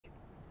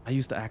I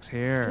used the axe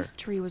here. This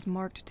tree was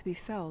marked to be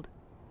felled.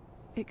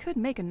 It could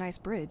make a nice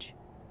bridge.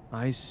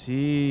 I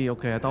see.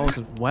 Okay, I thought it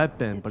was a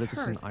weapon, but it's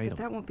just an hurt, item. But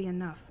that won't be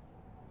enough.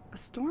 A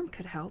storm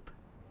could help.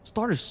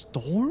 Start a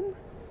storm?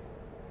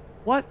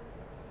 What?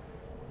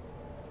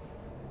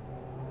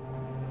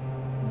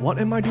 What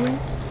am I doing?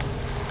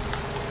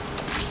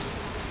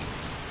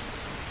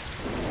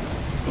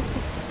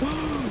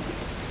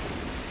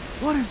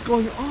 What is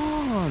going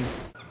on?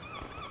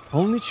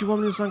 Konnichiwa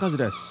minasan, Kazu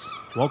desu.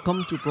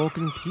 Welcome to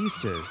Broken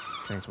Pieces.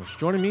 Thanks so much for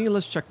joining me.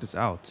 Let's check this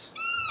out.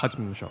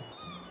 Hajimemashou.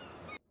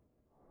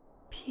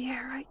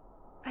 Pierre,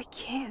 I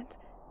can't.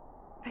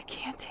 I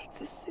can't take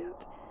this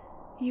suit.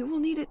 You will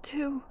need it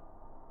too.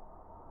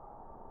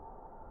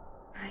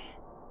 I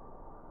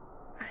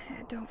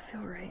don't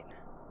feel right.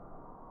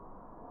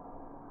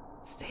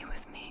 Stay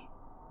with me.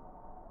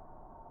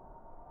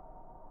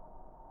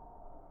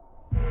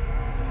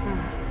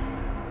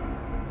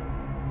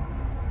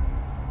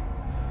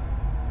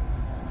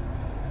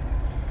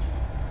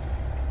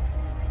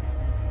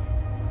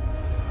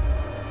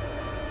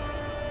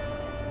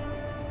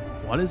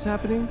 What is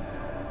happening?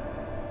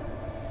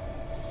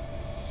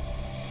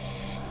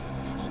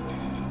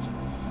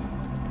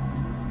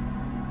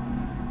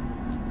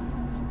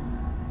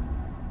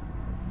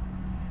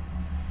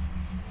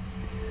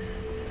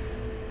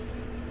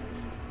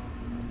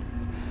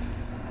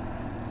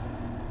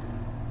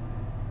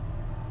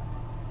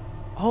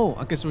 Oh,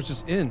 I guess we're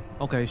just in.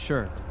 Okay,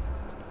 sure.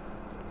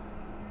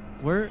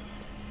 Where?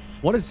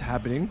 What is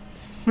happening?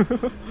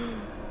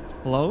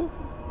 Hello?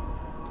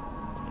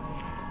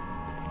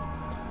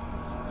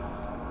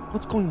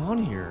 What's going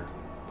on here?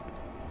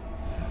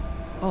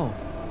 Oh.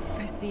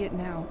 I see it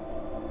now.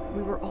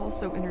 We were all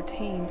so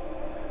entertained.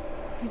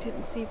 We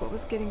didn't see what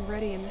was getting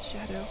ready in the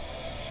shadow.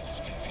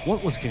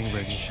 What was getting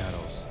ready in the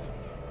shadows?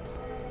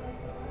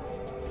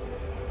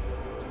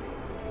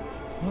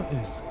 What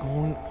is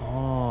going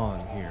on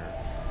here?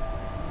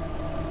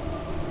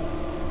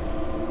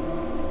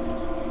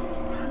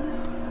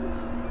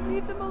 No,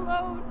 leave them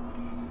alone.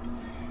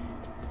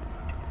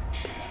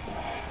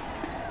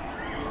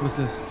 What's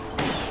this?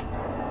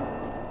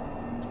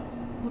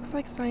 Looks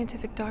like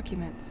scientific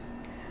documents,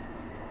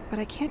 but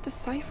I can't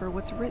decipher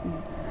what's written.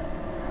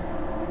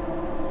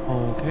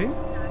 Okay.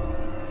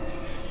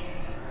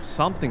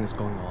 Something is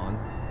going on.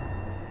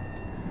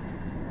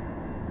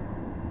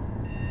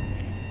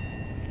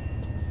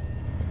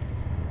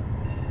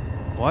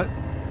 What?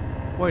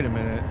 Wait a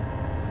minute.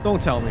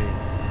 Don't tell me.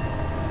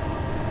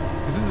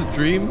 Is this a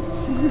dream?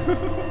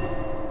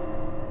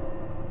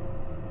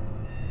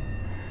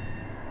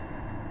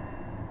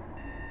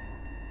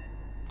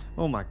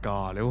 Oh my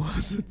god, it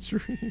was a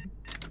dream.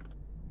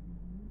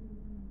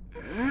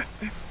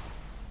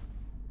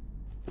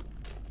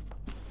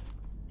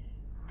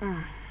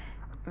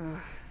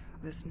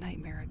 This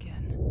nightmare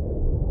again.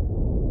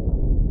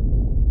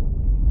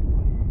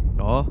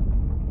 Oh?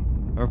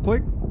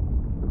 Earthquake?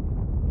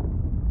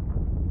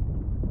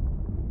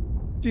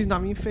 She's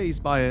not being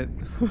phased by it.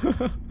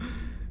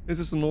 It's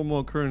just a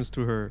normal occurrence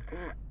to her.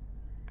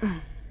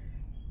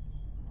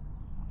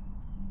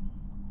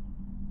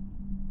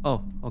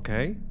 Oh,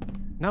 okay.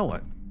 Now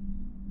what?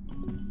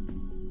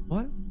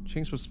 What?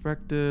 Change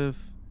perspective.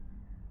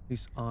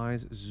 These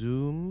eyes.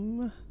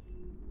 Zoom.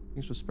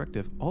 Change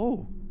perspective.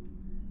 Oh.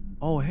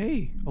 Oh,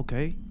 hey.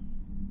 Okay.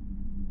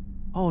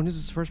 Oh, and this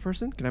is first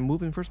person? Can I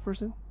move in first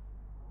person?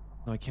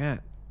 No, I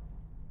can't.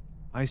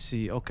 I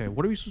see. Okay,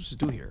 what are we supposed to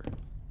do here?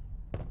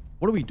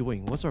 What are we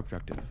doing? What's our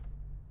objective?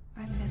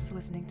 I miss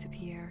listening to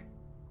Pierre.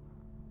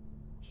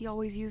 He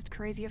always used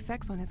crazy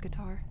effects on his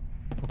guitar.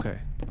 Okay.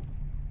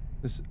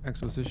 This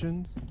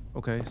expositions.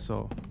 Okay,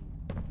 so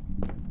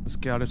let's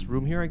get out of this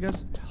room here, I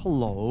guess.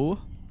 Hello.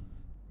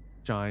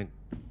 Giant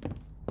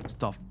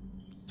stuffed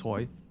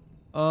toy.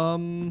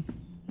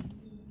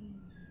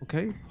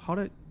 Okay, how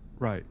did...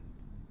 Right.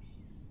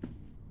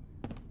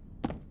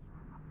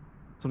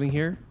 Something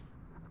here?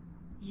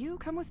 You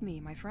come with me,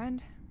 my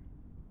friend.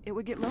 It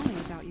would get lonely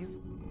without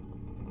you.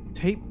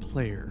 Tape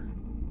player.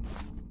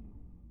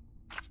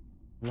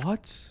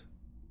 What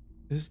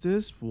is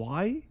this?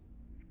 Why?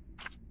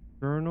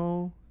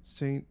 Journal,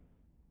 Saint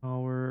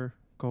Power,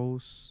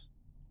 Ghost,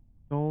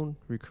 Stone,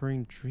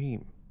 Recurring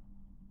Dream.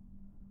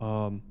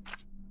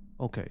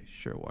 Okay,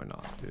 sure, why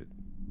not, dude?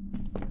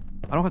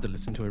 I don't have to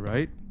listen to it,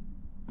 right?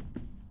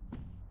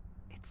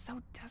 It's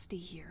so dusty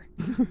here.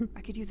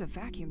 I could use a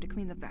vacuum to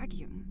clean the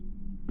vacuum.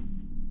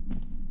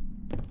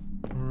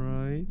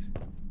 Alright.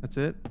 That's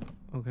it?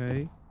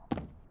 Okay.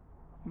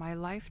 My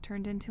life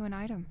turned into an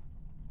item.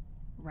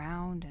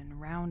 Round and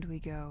round we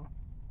go,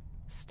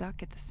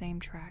 stuck at the same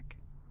track.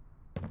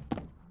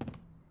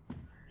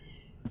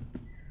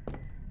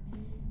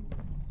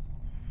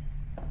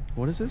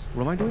 What is this?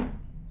 What am I doing?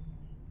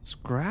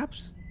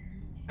 Scraps?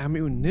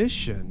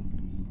 Ammunition?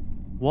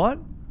 What?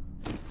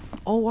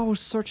 Oh, I was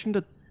searching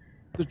the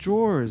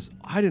drawers.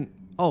 I didn't...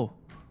 Oh.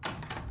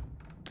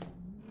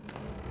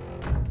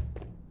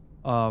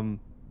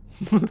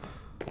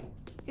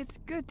 It's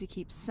good to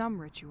keep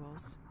some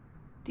rituals.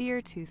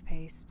 Dear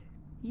toothpaste,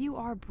 you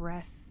are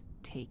breath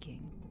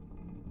breathtaking.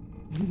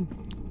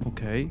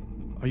 Okay.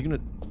 Are you gonna...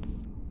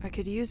 I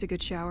could use a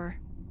good shower.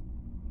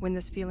 When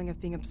this feeling of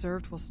being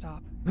observed will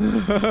stop.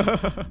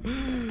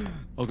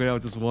 Okay, I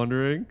was just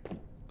wondering.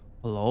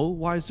 Hello,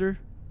 Wiser?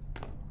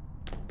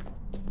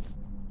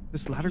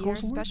 This ladder Your goes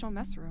somewhere? special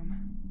mess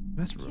room.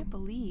 Mess I can't room.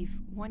 believe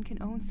one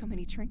can own so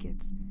many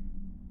trinkets.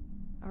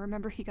 I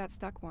remember he got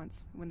stuck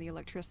once when the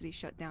electricity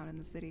shut down in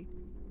the city.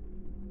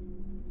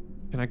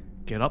 Can I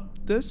get up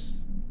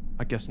this?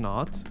 I guess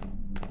not.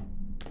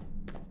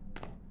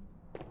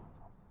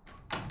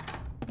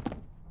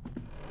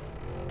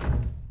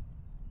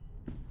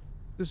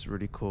 This is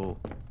really cool.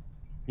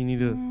 You need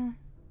to...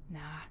 Nah,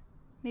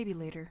 maybe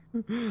later.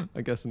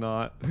 I guess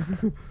not.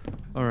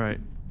 Alright.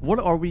 What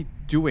are we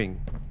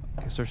doing?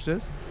 Can I search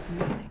this?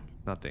 Nothing.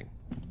 Nothing.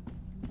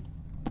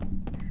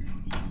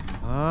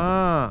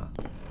 Ah.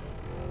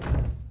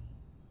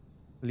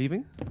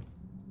 Leaving?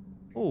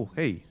 Oh,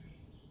 hey.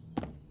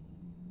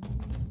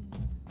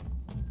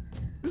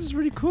 This is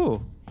really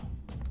cool.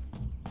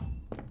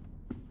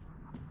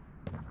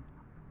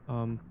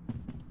 Oh,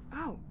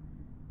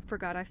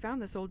 forgot I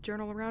found this old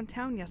journal around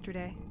town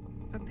yesterday.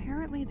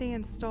 Apparently they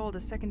installed a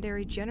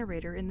secondary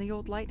generator in the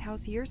old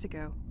lighthouse years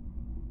ago.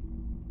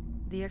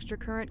 The extra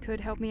current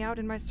could help me out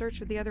in my search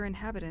for the other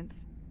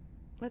inhabitants.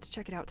 Let's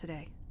check it out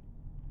today.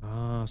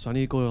 So I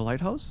need to go to the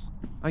lighthouse?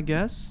 I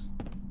guess.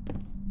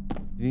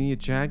 Do you need a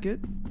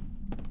jacket?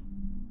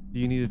 Do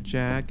you need a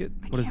jacket?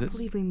 I What is can't this?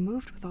 believe we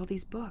moved with all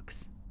these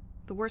books.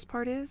 The worst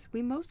part is,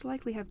 we most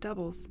likely have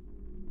doubles.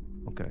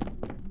 Okay.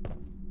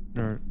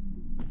 There,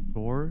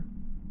 door?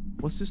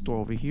 What's this door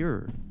over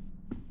here?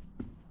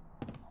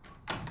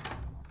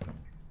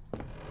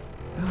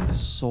 God, there's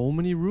so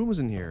many rooms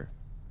in here.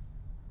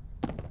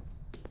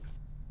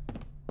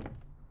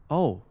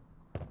 Oh.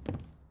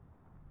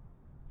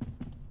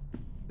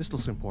 This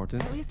looks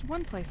important. At least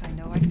one place I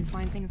know I can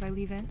find things I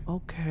leave in.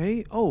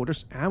 Okay. Oh,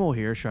 there's ammo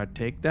here. Should I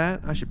take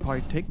that? I should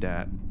probably take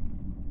that.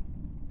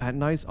 At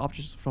night,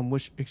 objects from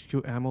which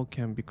HQ ammo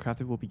can be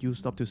crafted will be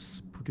used up to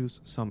produce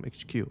some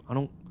HQ. I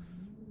don't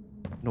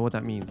know what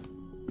that means.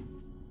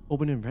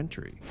 Open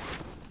inventory.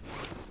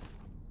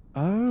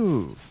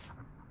 Oh.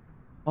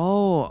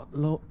 Oh,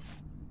 low,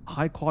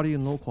 high quality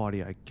and low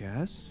quality, I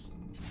guess.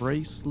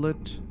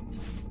 Bracelet,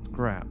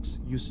 scraps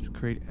used to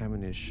create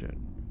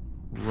ammunition.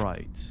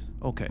 Right.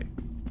 Okay.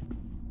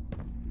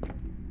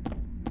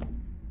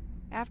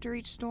 After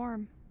each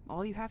storm,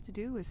 all you have to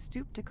do is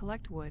stoop to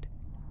collect wood.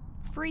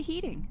 Free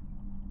heating.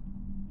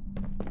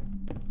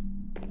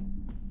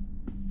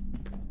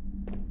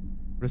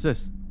 What is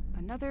this?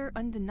 Another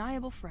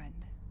undeniable friend.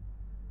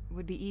 It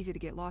would be easy to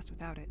get lost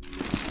without it.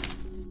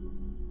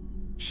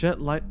 Shed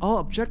light. Oh,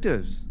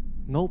 objectives.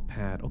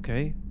 Notepad.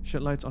 Okay.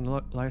 Shed lights on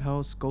the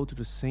lighthouse. Go to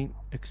the St.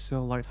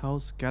 Excel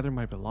lighthouse. Gather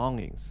my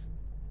belongings.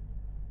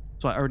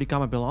 So I already got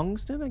my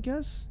belongings then, I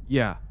guess?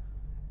 Yeah.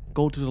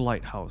 Go to the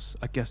lighthouse.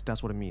 I guess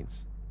that's what it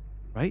means.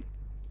 Right?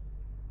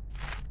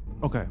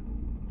 Okay.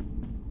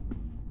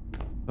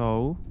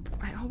 So...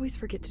 I always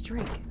forget to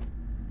drink.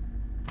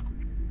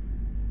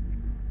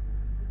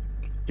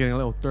 Getting a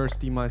little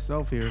thirsty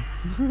myself here.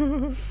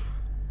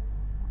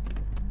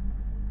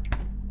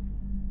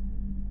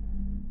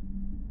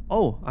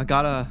 Oh, I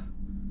got a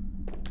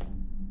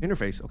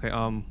interface. Okay,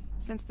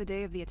 Since the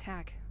day of the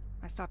attack,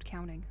 I stopped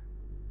counting.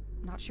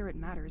 Not sure it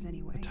matters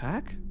anyway.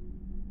 attack?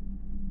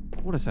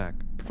 What attack?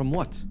 From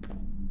what?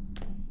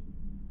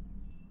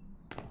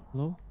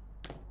 Hello?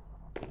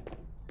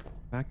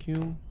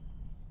 Vacuum?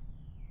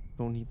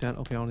 Don't need that.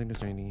 Okay, I don't think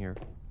there's anything here.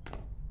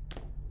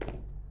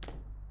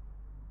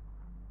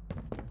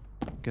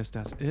 Guess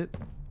that's it.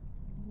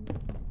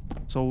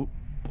 So,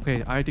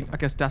 okay, I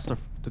guess that's the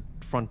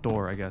front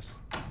door, I guess.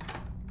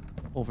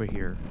 Over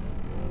here.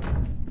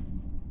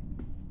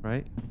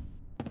 Right?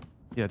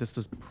 Yeah, this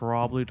is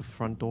probably the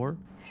front door.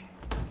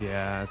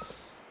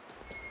 Yes.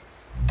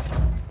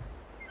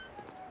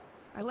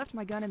 I left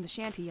my gun in the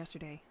shanty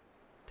yesterday.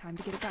 Time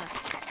to get it back.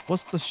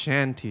 What's the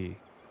shanty?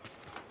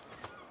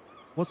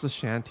 What's the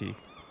shanty?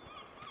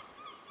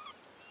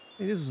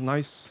 Hey, this is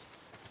nice.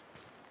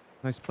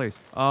 Nice place.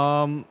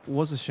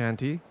 What's the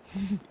shanty?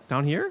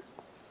 Down here?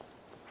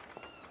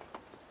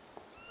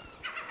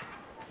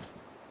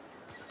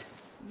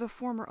 The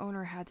former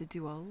owner had to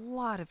do a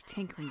lot of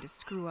tinkering to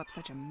screw up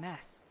such a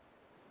mess.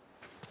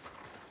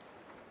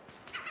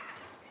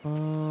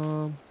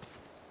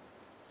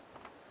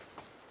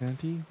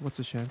 Shanty? What's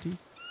a shanty?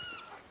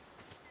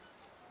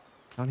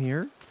 Down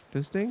here?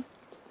 This thing?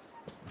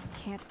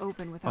 Can't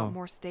open without Oh.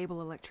 more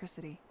stable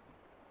electricity.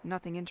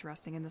 Nothing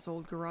interesting in this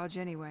old garage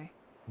anyway.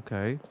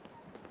 Okay.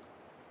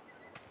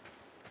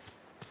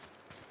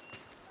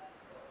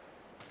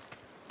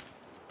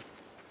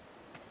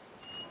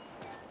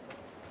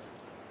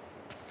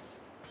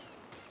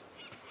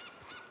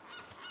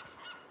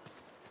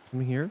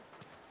 Come here.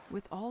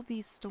 With all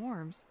these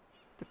storms,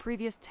 the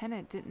previous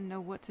tenant didn't know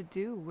what to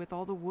do with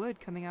all the wood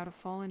coming out of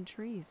fallen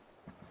trees.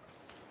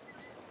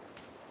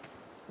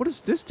 What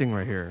is this thing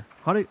right here?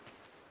 How'd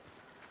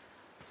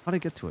I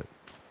get to it?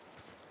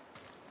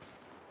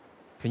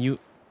 Can you...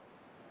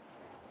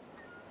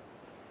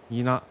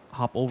 You not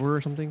hop over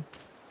or something?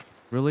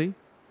 Really?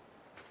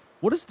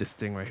 What is this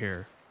thing right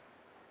here?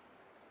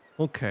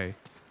 Okay.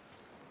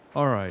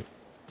 Alright.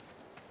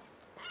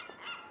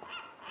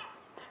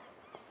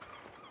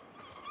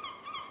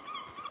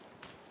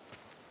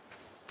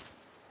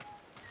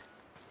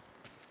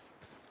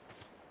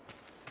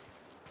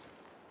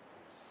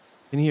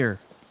 In here.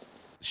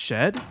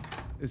 Shed?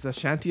 Is that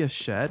shanty a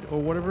shed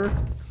or whatever?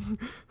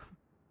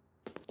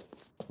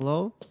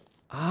 Hello?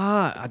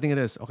 Ah, I think it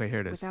is. Okay,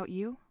 here it is. Without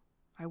you,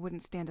 I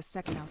wouldn't stand a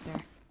second out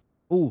there.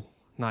 Ooh,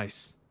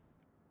 nice.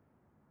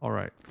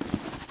 Alright.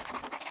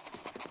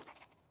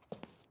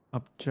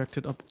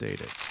 Objective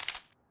updated.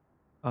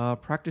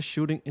 Practice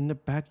shooting in the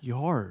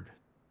backyard.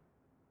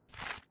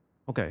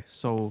 Okay,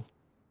 so...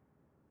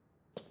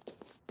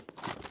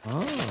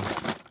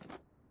 Oh.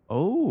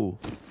 Oh.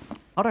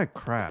 How do I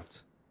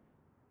craft?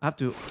 I have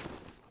to...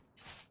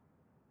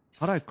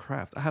 How do I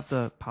craft? I have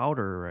the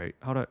powder, right?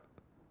 How do I...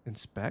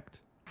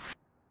 Inspect?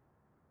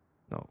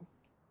 No.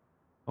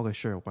 Okay,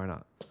 sure, why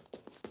not?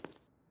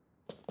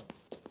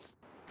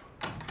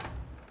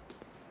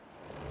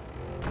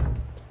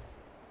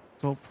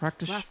 So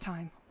practice... Last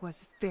time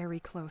was very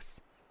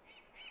close.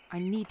 I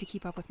need to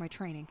keep up with my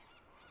training.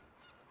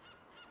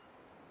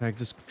 Can I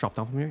just drop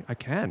down from here? I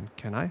can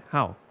I?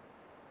 How?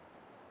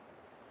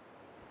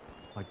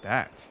 Like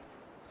that.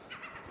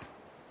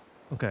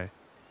 Okay.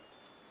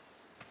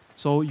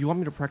 So you want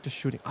me to practice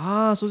shooting?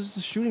 Ah, so this is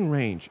a shooting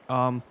range.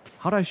 How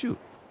do I shoot?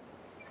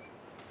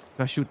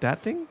 Do I shoot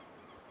that thing?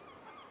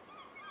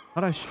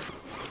 How do I shoot?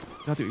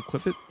 Do I have to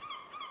equip it?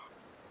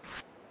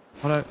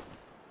 How do I...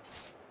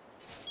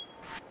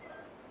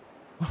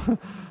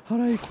 How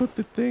do I equip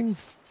the thing?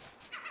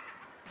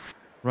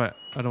 Right,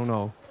 I don't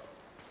know.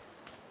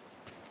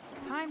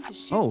 Time to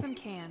shoot some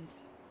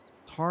cans.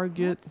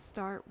 Target. Let's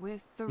start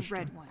with the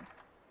red one.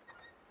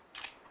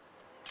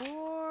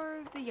 Or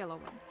the yellow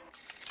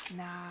one.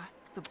 Nah,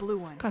 the blue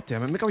one. God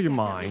damn it, make up your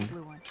Definitely mind.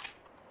 Blue one.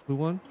 Blue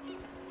one.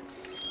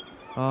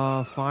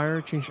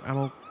 Fire, change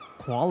ammo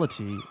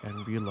quality,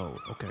 and reload.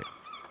 Okay.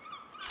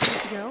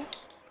 Good to go.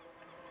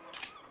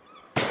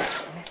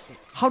 Missed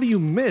it. How do you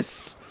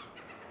miss?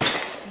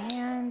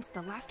 And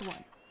the last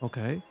one.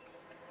 Okay.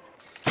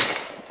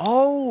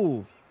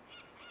 Oh!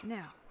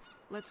 Now,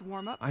 let's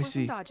warm up I for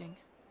see. some dodging.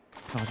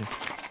 Dodging.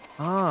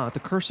 Ah, the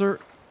cursor,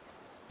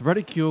 the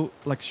reticule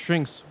like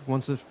shrinks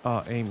once it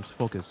aims.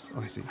 Focus.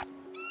 Oh, I see.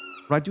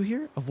 What I do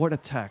here? Avoid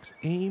attacks.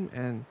 Aim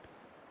and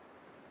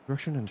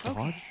direction and dodge.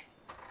 Okay,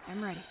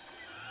 I'm ready.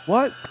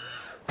 What?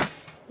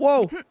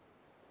 Whoa!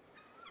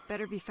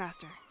 Better be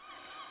faster.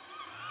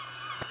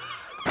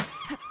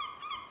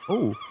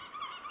 Oh.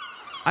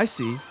 I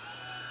see.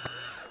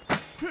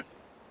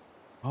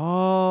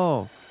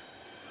 Oh.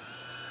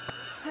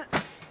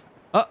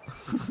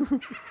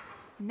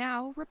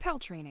 Now, repel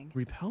training.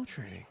 Repel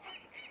training.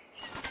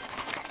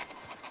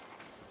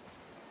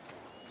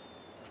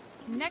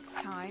 Next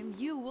time,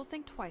 you will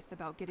think twice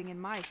about getting in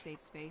my safe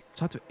space.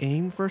 So I have to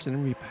aim first and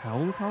then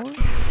repel the power?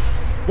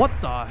 What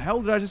the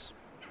hell did I just...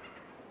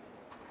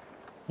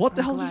 What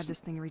the I'm hell glad did this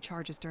thing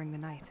recharges during the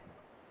night.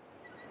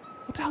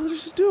 What the hell did I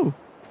just do?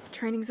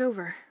 Training's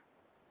over.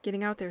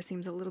 Getting out there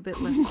seems a little bit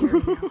less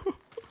scary now.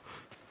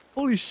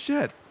 Holy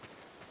shit.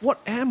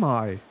 What am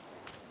I?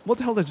 What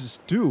the hell did I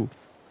just do?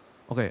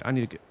 Okay, I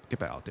need to get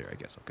back out there, I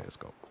guess. Okay, let's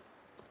go.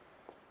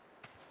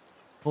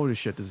 Holy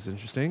shit, this is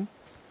interesting.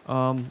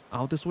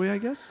 Out this way, I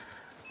guess?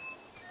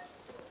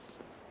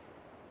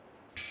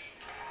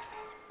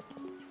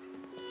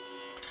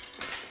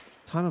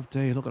 Time of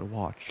day, look at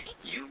watch.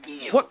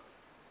 What?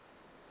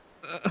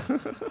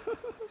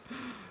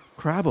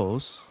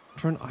 Crabbles.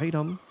 Turn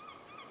item.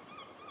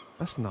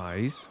 That's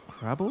nice.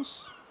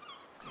 Crabbles?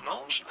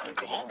 Mange un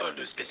grand bol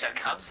de spécial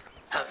crabs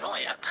avant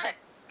et après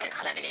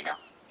être lavé les dents.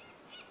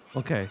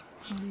 Okay.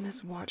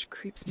 This watch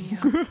creeps me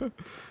out.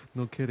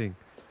 No kidding.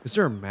 Is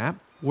there a map?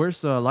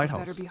 Where's the lighthouse?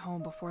 Better be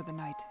home before the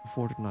night.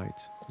 Before the night.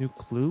 New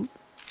clue?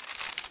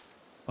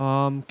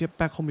 Get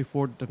back home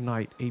before the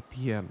night, 8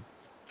 p.m.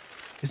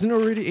 Isn't it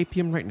already 8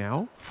 p.m. right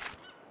now?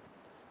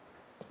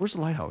 Where's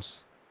the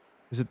lighthouse?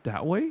 Is it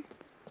that way?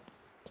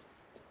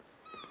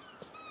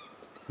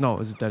 No,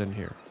 is it that in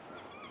here?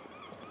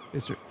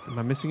 Am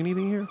I missing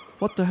anything here?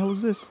 What the hell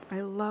is this?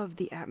 I love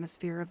the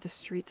atmosphere of the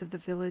streets of the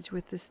village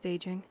with this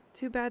staging.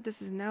 Too bad this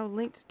is now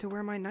linked to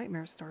where my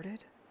nightmare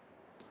started.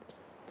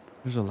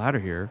 There's a ladder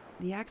here.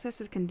 The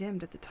access is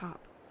condemned at the top.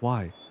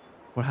 Why?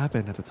 What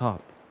happened at the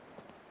top?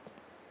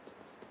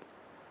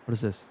 What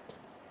is this?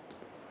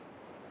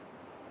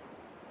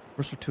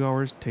 First for 2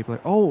 hours, tape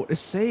like... Oh,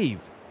 it's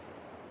saved!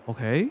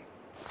 Okay.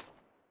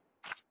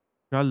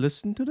 Should I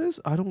listen to this?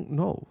 I don't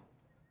know.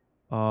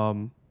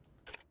 I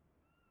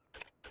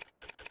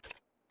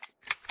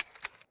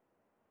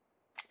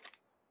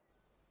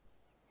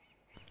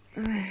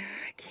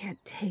can't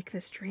take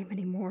this dream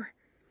anymore.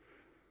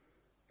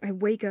 I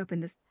wake up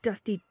in this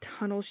dusty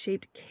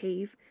tunnel-shaped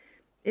cave.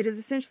 It is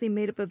essentially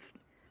made up of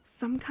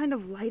some kind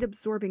of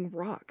light-absorbing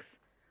rocks,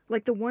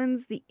 like the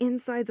ones the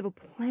insides of a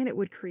planet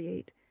would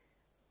create.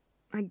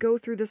 I go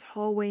through this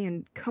hallway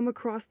and come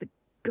across the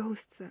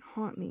ghosts that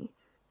haunt me.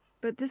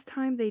 But this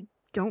time they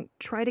don't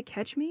try to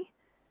catch me.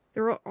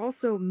 There are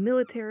also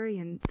military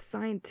and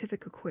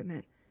scientific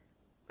equipment.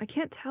 I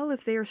can't tell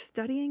if they are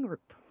studying or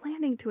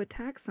planning to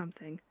attack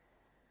something.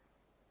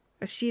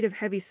 A sheet of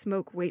heavy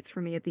smoke waits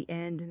for me at the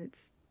end, and it's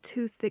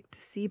too thick to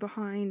see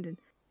behind, and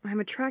I'm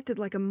attracted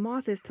like a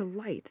moth is to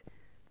light.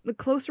 The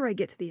closer I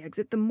get to the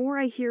exit, the more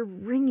I hear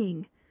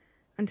ringing,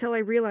 until I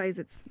realize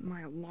it's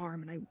my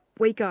alarm, and I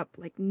wake up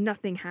like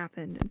nothing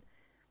happened, and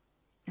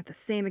at the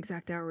same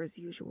exact hour as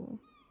usual,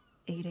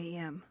 8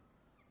 a.m.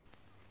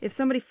 If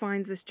somebody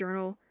finds this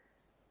journal,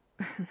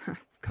 I've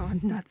gone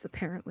nuts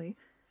apparently.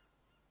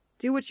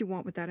 Do what you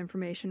want with that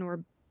information, or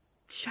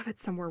shove it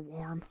somewhere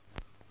warm.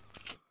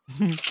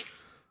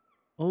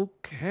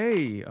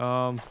 Okay.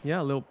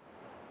 Yeah, a little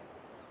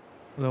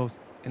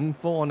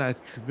info on that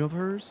dream of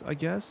hers, I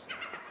guess.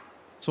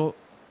 So,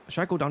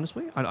 should I go down this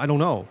way? I don't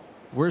know.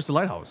 Where's the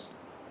lighthouse?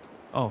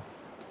 Oh,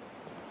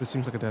 this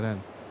seems like a dead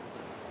end.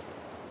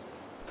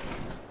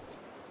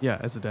 Yeah,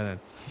 it's a dead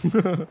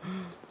end.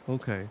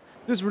 Okay.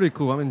 This is really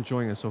cool. I'm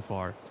enjoying it so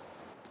far.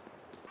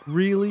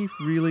 Really,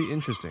 really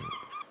interesting.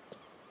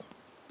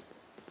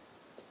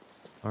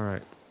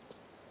 Alright.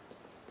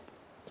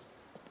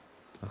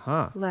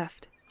 Aha.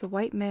 Left. The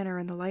White Manor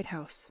and the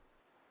lighthouse.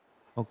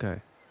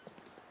 Okay.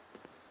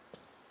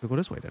 We'll go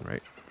this way then,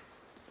 right?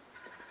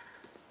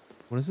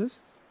 What is this?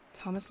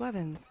 Thomas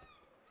Levins.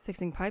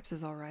 Fixing pipes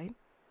is all right.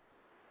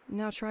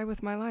 Now try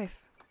with my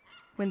life.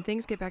 When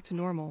things get back to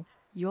normal,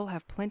 you'll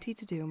have plenty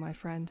to do, my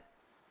friend.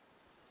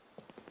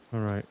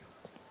 Alright.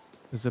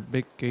 Is the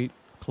big gate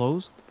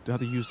closed? Do I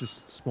have to use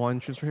this small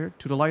entrance right here?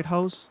 To the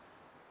lighthouse?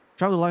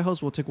 Travel to the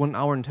lighthouse will take 1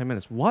 hour and 10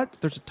 minutes. What?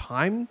 There's a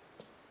time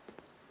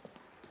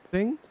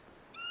thing?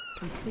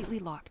 Completely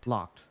locked.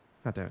 Locked.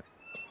 God damn it.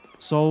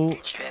 So...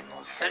 Tu es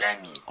mon seul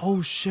ami.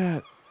 Oh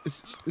shit.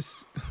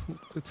 It's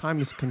the time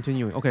is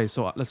continuing. Okay,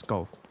 so let's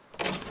go.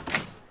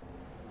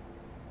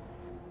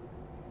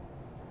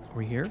 Are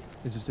we here?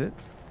 Is this it?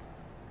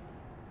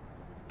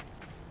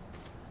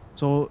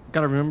 So,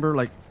 gotta remember,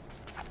 like...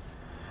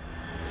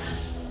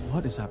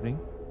 What is happening?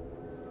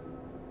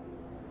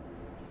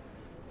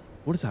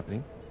 What is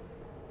happening?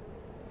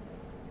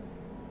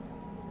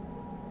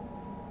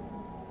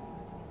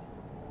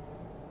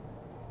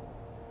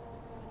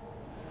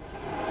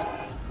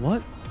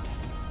 What?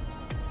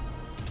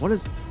 What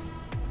is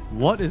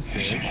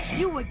this?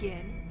 You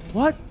again.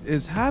 What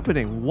is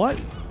happening?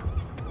 What?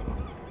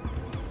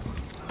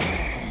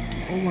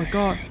 Oh my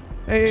god.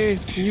 Hey,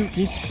 can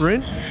you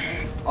sprint?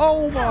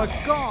 Oh my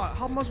god.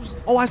 How am I supposed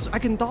to... Oh, I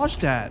can dodge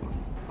that.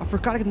 I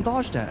forgot I can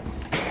dodge that.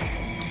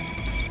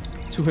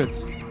 2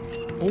 hits.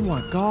 Oh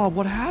my god,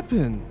 what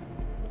happened?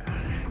 I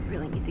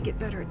really need to get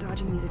better at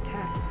dodging these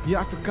attacks.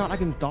 Yeah, I forgot I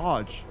can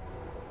dodge.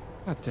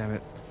 God damn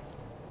it.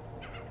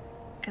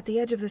 At the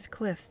edge of this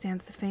cliff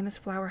stands the famous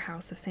flower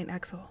house of St.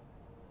 Exel.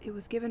 It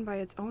was given by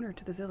its owner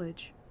to the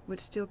village, which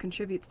still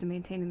contributes to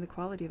maintaining the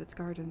quality of its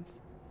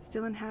gardens.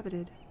 Still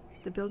inhabited,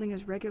 the building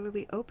is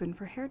regularly open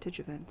for heritage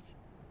events.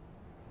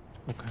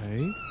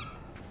 Okay.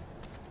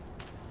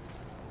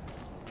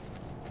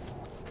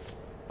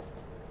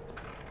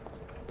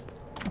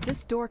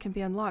 This door can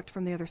be unlocked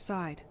from the other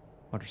side.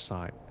 Other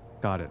side.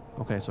 Got it.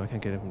 Okay, so I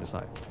can't get in from the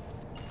side.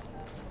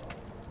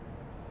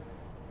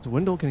 It's a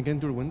window. Can I get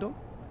in through the window?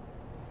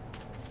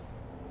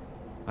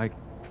 I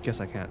guess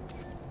I can't.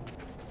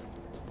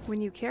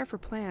 When you care for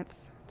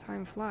plants,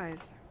 time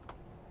flies.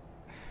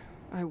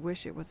 I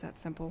wish it was that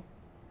simple.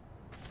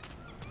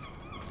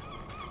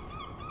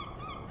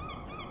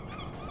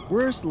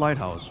 Where's the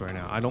lighthouse right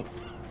now? I don't...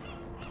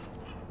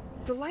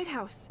 The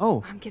lighthouse!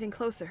 Oh. I'm getting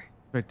closer.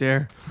 Right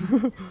there.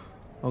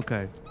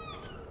 Okay.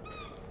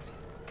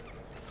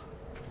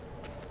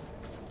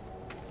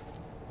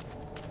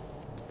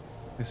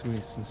 Guess we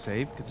need to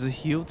save. Does it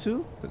heal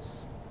too?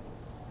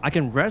 I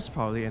can rest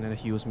probably and then it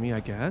heals me, I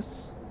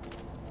guess.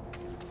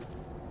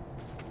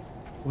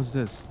 What's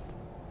this?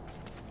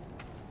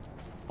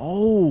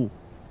 Oh!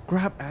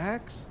 Grab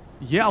axe?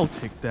 Yeah, I'll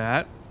take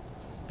that.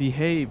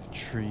 Behave,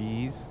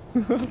 trees.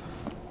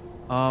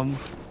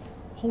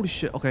 Holy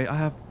shit. Okay, I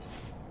have...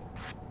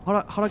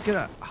 How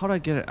do I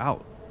get it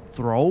out?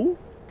 Throw?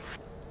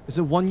 Is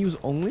it one use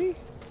only?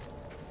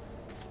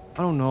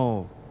 I don't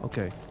know.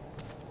 Okay.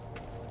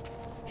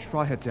 Should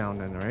probably head down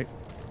then, right?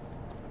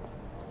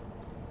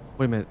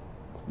 Wait a minute.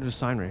 There's a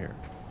sign right here.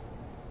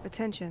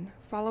 Attention.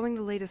 Following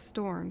the latest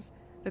storms,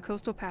 the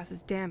coastal path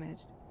is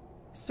damaged.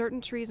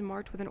 Certain trees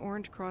marked with an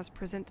orange cross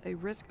present a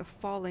risk of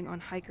falling on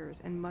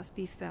hikers and must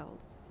be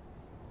felled.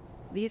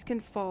 These can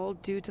fall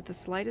due to the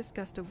slightest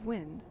gust of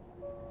wind.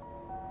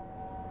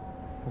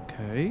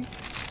 Okay.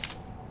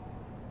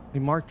 A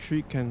marked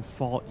tree can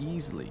fall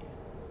easily.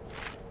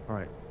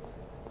 Alright.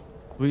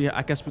 Well, yeah,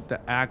 I guess with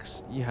the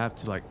axe, you have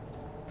to, like,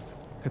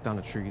 cut down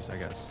the trees, I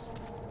guess.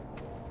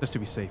 Just to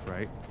be safe,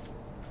 right?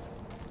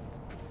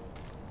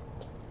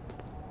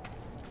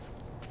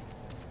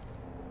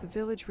 The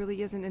village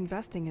really isn't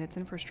investing in its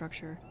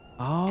infrastructure.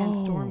 Oh. And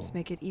storms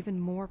make it even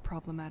more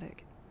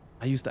problematic.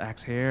 I used the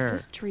axe here.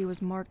 This tree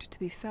was marked to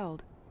be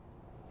felled.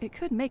 It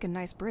could make a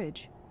nice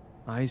bridge.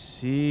 I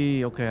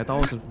see. Okay, I thought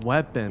it was a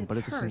weapon, but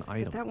it's just an hurt,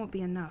 item. but that won't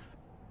be enough.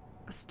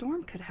 A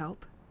storm could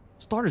help.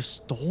 Start a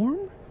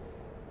storm?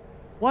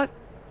 What?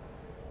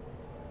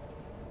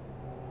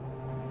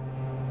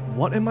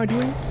 What am I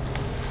doing?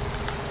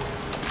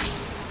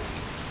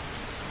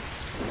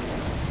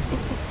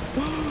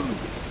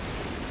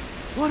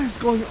 What is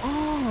going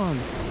on?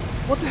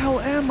 What the hell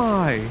am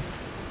I?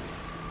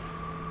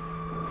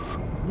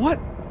 What?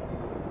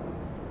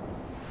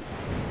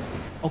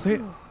 Okay.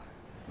 Ooh.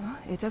 Well,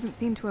 it doesn't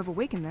seem to have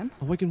awakened them.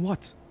 Awaken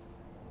what?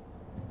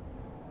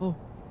 Oh.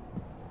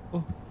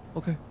 Oh,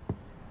 okay.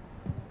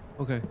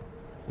 Okay.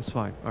 It's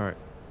fine. Alright.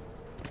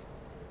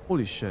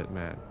 Holy shit,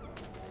 man.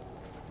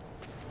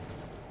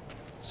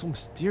 So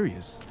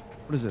mysterious.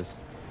 What is this?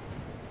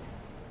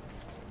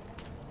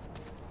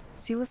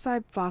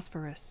 Psilocybe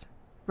phosphorus,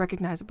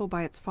 recognizable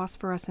by its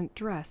phosphorescent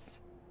dress.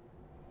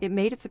 It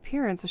made its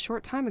appearance a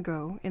short time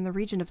ago in the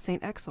region of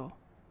St. Exel.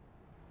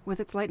 With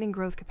its lightning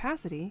growth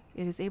capacity,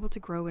 it is able to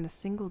grow in a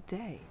single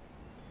day.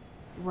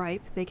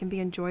 Ripe, they can be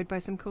enjoyed by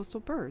some coastal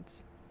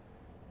birds.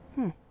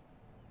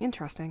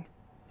 Interesting.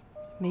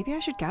 Maybe I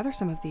should gather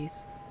some of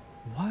these.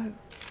 What?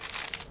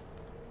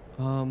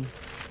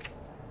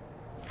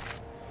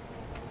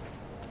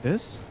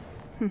 This?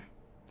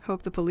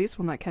 Hope the police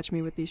will not catch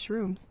me with these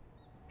shrooms.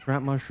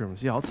 Grab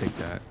mushrooms. Yeah, I'll take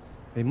that.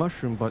 A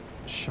mushroom, but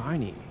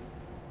shiny.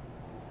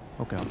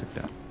 Okay, I'll take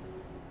that.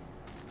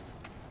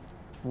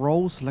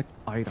 Throw select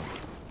item.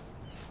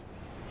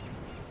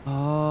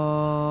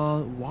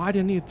 Why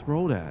didn't he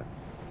throw that?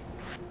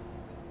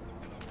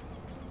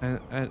 And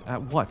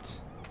at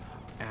what?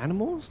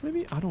 Animals,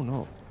 maybe? I don't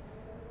know.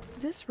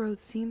 This road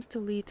seems to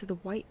lead to the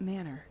White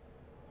Manor.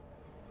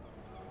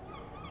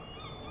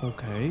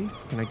 Okay.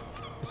 Can I...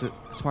 Is it...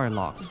 It's probably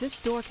locked.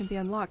 This door can be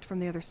unlocked from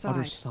the other side.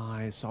 Other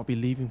side. So I'll be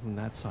leaving from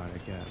that side, I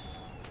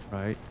guess.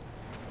 Right?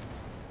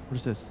 What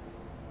is this?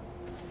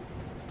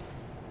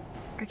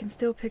 I can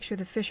still picture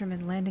the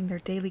fishermen landing their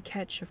daily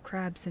catch of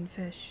crabs and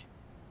fish.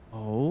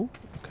 Oh,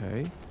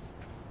 okay.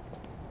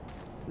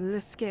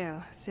 Le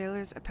Scale,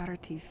 Sailor's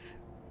Aperitif.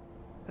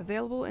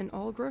 Available in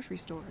all grocery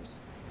stores.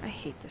 I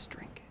hate this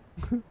drink.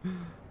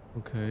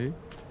 Okay.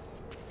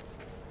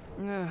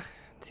 Ugh,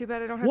 too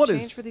bad I don't have What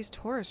change is- for these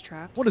tourist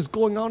traps. What is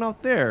going on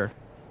out there?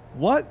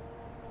 What?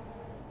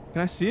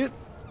 Can I see it?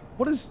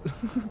 What is...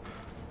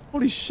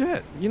 Holy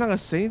shit. You're not gonna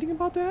say anything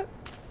about that?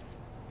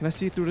 Can I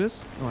see through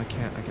this? No, I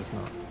can't. I guess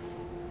not.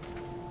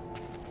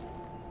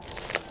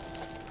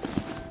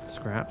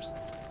 Scraps.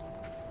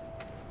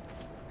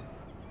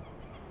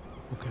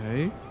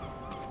 Okay.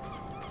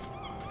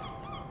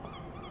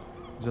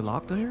 Is it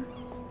locked here?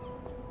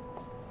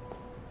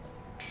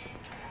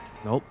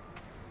 Nope.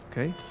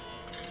 Okay.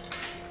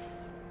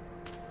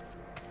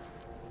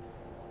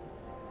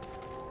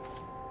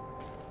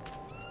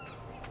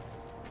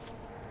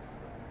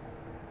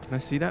 Can I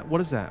see that?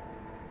 What is that?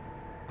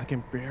 I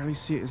can barely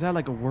see it. Is that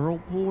like a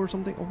whirlpool or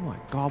something? Oh my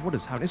god, what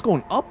is happening? It's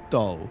going up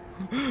though.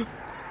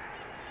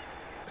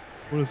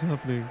 What is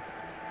happening?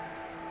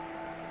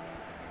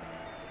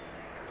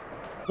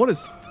 What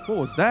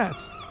was that?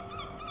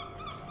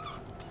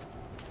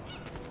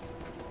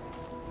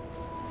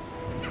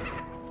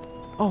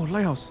 Oh,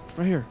 lighthouse,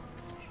 right here.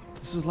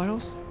 This is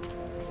lighthouse?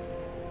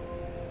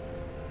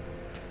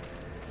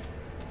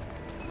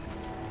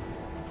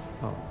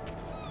 Oh.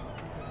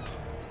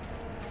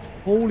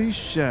 Holy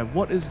shit,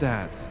 what is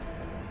that?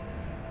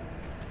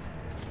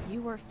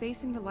 You are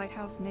facing the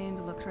lighthouse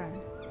named Le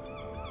Crane.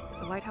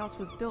 The lighthouse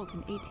was built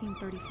in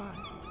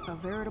 1835, a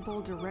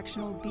veritable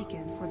directional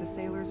beacon for the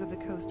sailors of the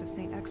coast of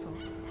St. Exel.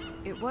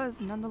 It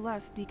was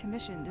nonetheless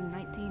decommissioned in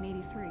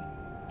 1983.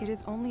 It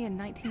is only in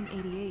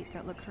 1988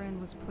 that Le Crane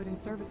was put in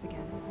service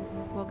again,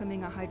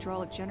 welcoming a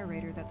hydraulic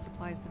generator that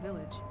supplies the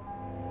village.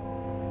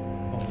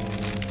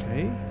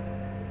 Okay.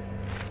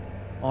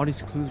 All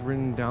these clues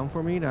written down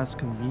for me, that's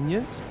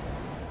convenient.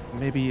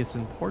 Maybe it's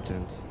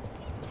important.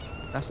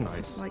 That's nice.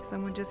 It's like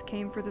someone just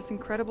came for this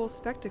incredible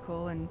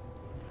spectacle and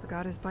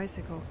forgot his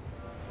bicycle.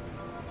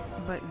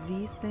 But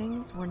these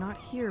things were not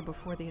here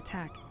before the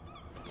attack.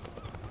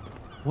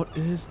 What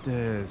is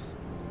this?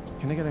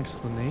 Can I get an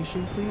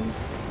explanation, please?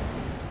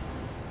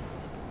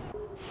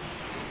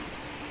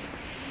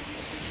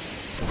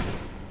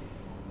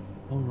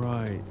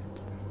 Alright.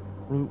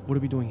 What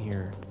are we doing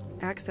here?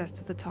 Access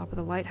to the top of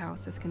the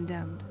lighthouse is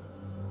condemned.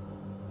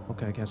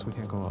 Okay, I guess we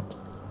can't go up.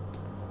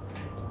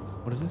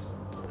 What is this?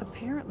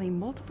 Apparently,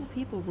 multiple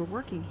people were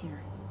working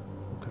here.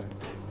 Okay.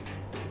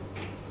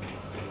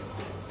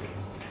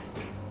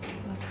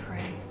 Le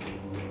Crane.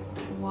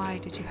 Why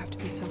did you have to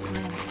be so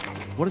grim?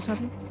 What is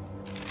happening?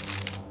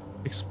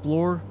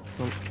 Explore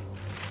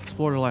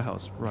the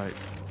lighthouse. Right.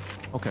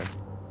 Okay.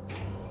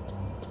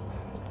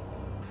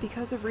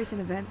 Because of recent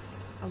events,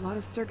 a lot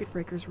of circuit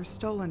breakers were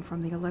stolen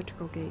from the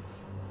electrical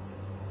gates.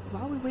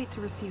 While we wait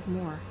to receive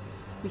more,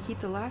 we keep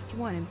the last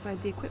one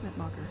inside the equipment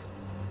locker.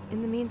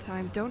 In the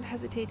meantime, don't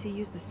hesitate to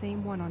use the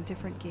same one on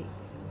different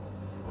gates.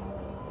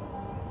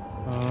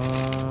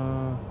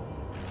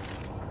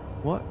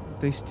 What?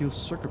 They steal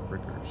circuit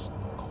breakers.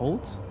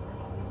 Cult?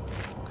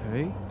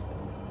 Okay.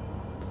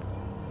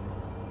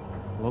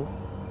 Hello?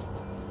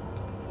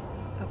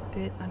 A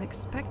bit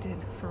unexpected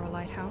for a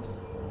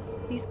lighthouse.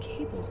 These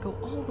cables go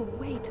all the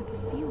way to the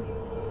ceiling.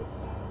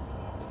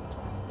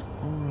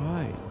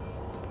 Alright.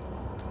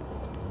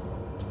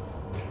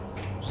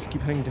 Just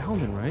keep heading down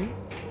then, right?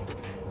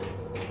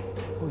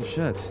 Holy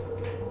shit.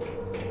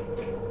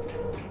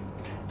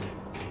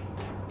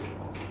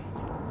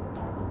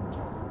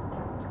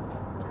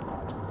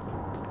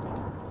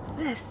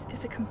 This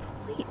is a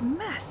complete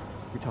mess.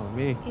 You're telling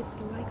me. It's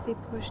like they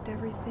pushed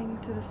everything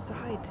to the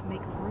side to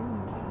make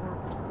room for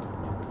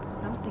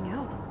something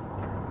else.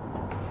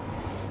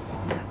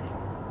 Nothing.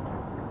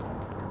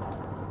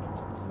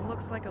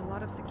 Looks like a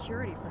lot of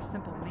security for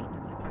simple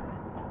maintenance equipment.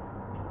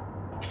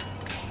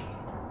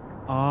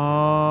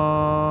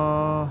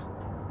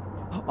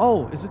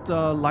 Oh, is it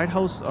the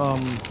lighthouse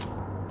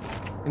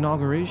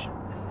inaugurations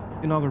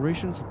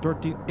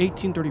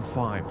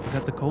 1835? Is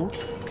that the code?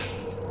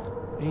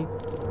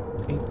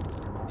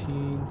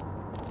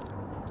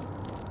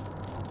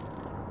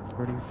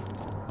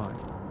 1835.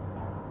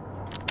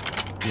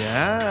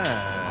 Yes.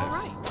 All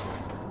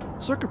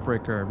right. Circuit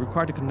breaker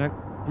required to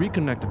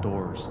reconnect the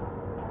doors.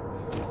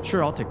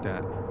 Sure, I'll take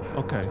that.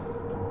 Okay.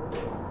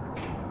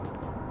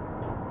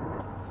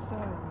 So,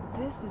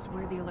 this is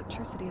where the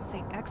electricity of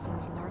St. Exel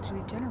is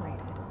largely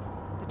generated.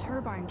 The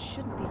turbine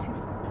shouldn't be too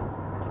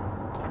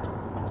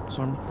far.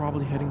 So I'm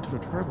probably heading to the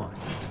turbine.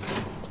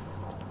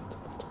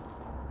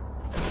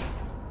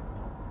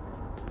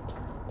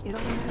 It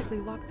automatically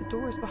locked the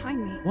doors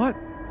behind me. What?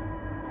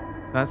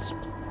 That's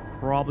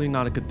probably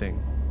not a good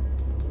thing.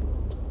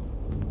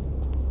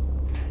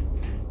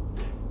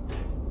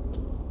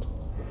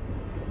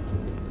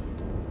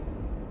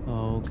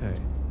 Okay.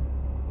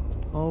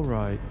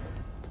 Alright.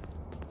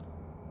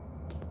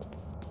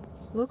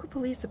 Local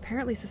police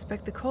apparently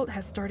suspect the cult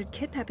has started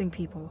kidnapping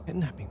people.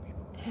 Kidnapping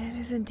people. It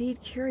is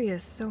indeed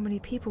curious so many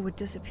people would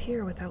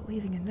disappear without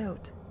leaving a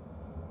note.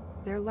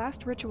 Their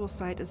last ritual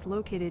site is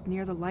located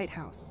near the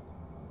lighthouse,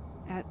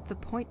 at the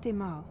Point des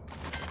Mâles.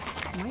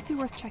 It might be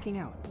worth checking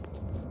out.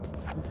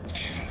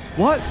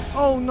 What?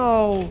 Oh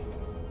no!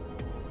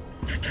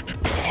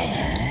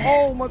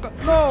 Oh my god,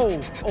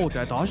 no! Oh, did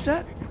I dodge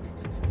that?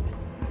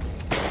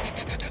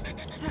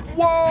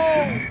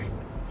 Whoa!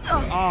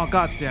 Oh,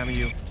 god damn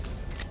you.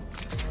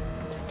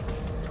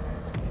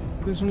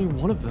 There's only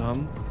one of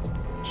them.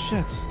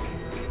 Shit.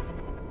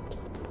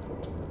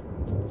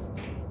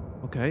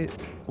 Okay,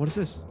 what is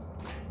this?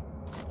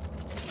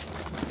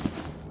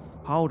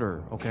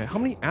 Powder. Okay, how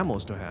many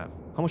ammos do I have?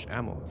 How much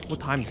ammo? What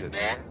time is it?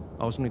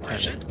 Oh, it's only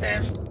 10.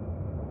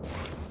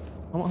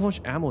 How much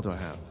ammo do I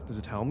have? Does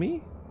it tell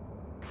me?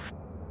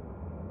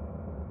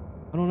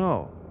 I don't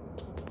know.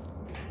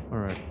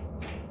 Alright.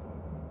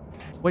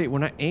 Wait,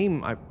 when I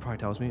aim, it probably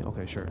tells me.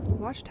 Okay, sure.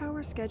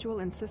 Watchtower schedule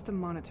and system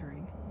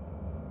monitoring.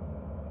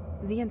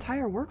 The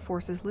entire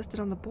workforce is listed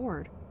on the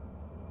board.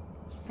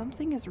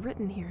 Something is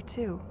written here,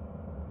 too.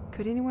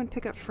 Could anyone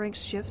pick up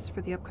Frank's shifts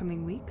for the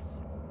upcoming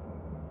weeks?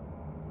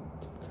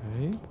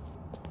 Okay.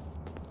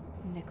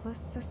 Nicholas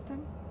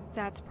system?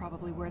 That's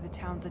probably where the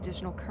town's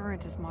additional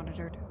current is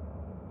monitored.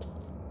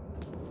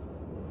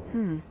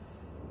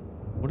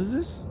 What is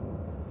this?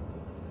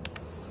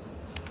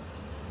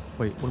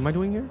 Wait, what am I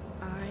doing here?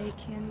 I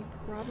can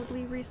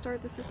probably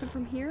restart the system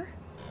from here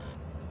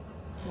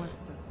once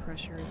the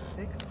pressure is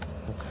fixed.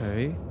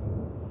 Okay.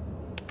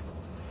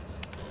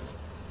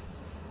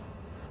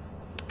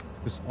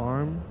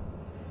 Disarm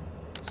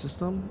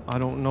system? I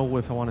don't know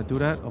if I want to do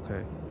that.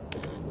 Okay.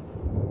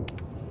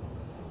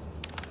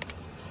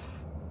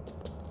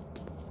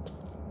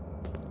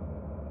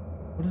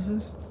 What is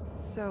this?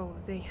 So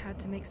they had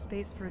to make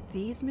space for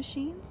these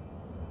machines?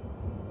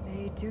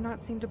 They do not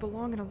seem to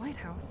belong in a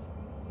lighthouse.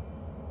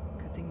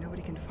 Good thing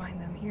nobody can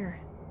find them here.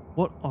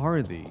 What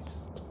are these?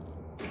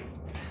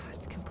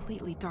 It's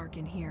completely dark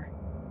in here.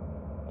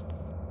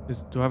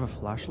 Do I have a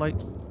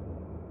flashlight?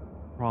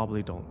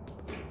 Probably don't.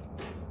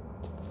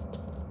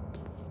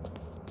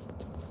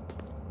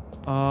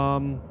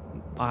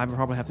 I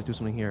probably have to do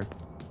something here.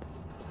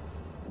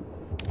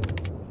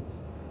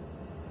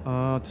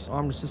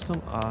 Disarm the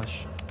system?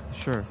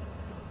 Sure.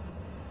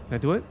 Can I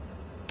do it?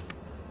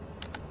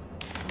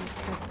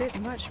 It's a bit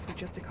much for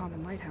just a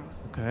common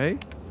lighthouse. Okay.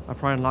 I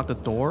probably unlocked the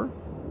door.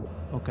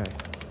 Okay.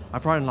 I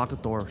probably unlocked the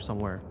door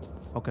somewhere.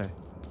 Okay.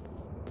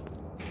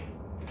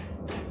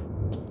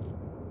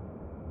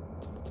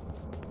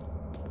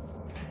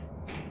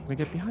 Can I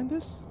get behind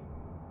this?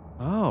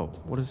 Oh,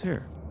 what is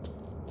here?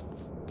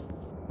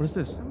 What is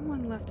this?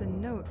 Someone left a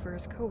note for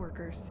his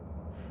coworkers.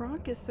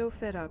 Frank is so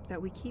fed up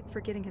that we keep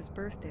forgetting his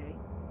birthday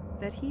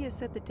that he has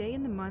set the day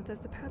and the month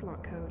as the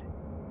padlock code.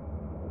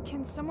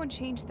 Can someone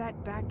change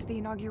that back to the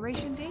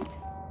inauguration date?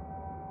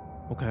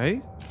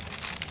 Okay.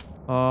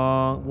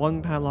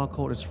 One padlock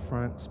code is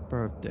Frank's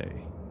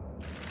birthday.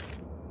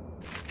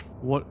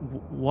 What?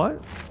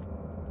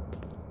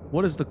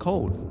 What is the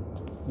code?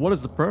 What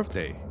is the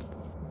birthday?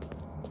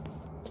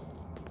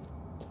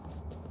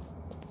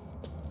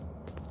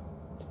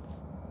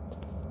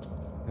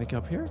 Can I get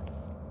up here?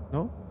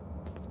 No?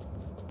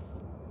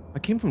 I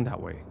came from that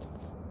way.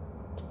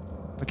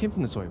 I came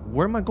from this way.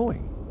 Where am I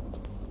going?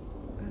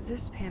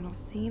 This panel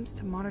seems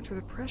to monitor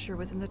the pressure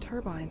within the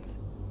turbines.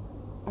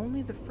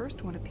 Only the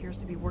first one appears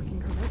to be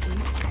working correctly.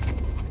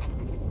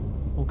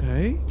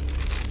 Okay.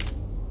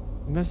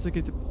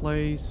 Investigate the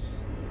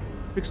place.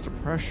 Fix the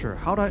pressure.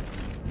 How do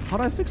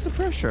I fix the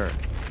pressure?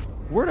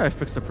 Where do I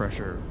fix the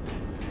pressure?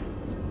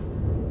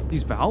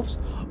 These valves?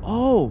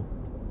 Oh!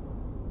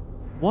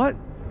 What?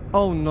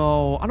 Oh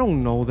no, I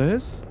don't know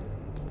this.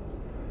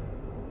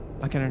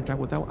 I can interact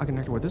with that one. I can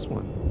interact with this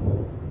one.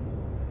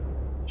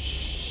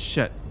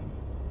 Shit.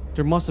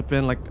 There must have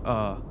been like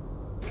a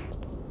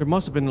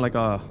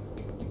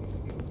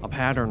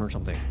pattern or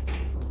something.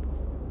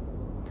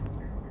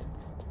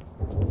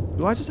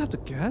 Do I just have to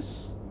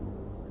guess?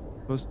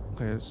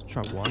 Okay, let's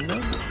try one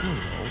then. I don't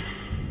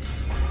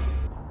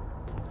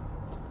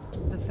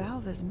know. The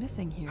valve is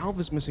missing here. Valve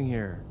is missing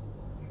here.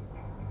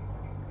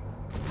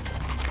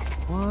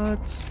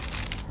 What?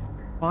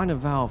 Find a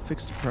valve,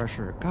 fix the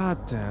pressure.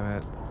 God damn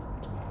it.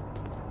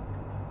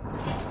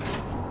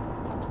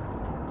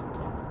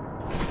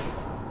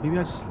 Maybe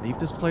I just leave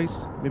this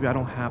place? Maybe I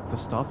don't have the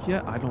stuff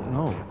yet? I don't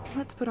know.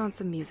 Let's put on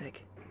some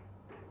music.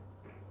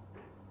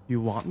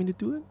 You want me to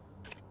do it?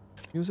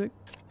 Music?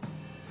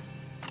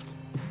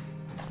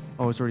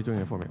 Oh, it's already doing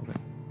it for me. Okay.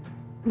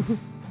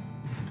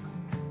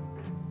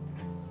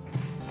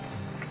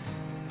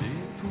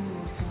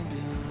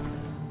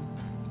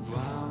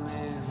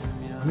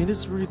 I mean, this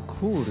is really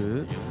cool,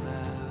 dude.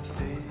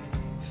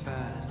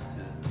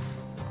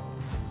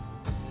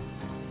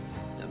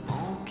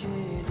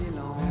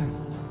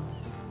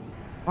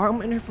 Alright,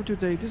 I'm in here for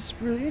today. This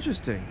is really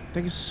interesting.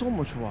 Thank you so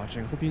much for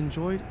watching. Hope you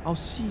enjoyed. I'll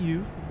see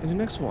you in the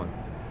next one.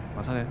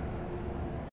 马上呢。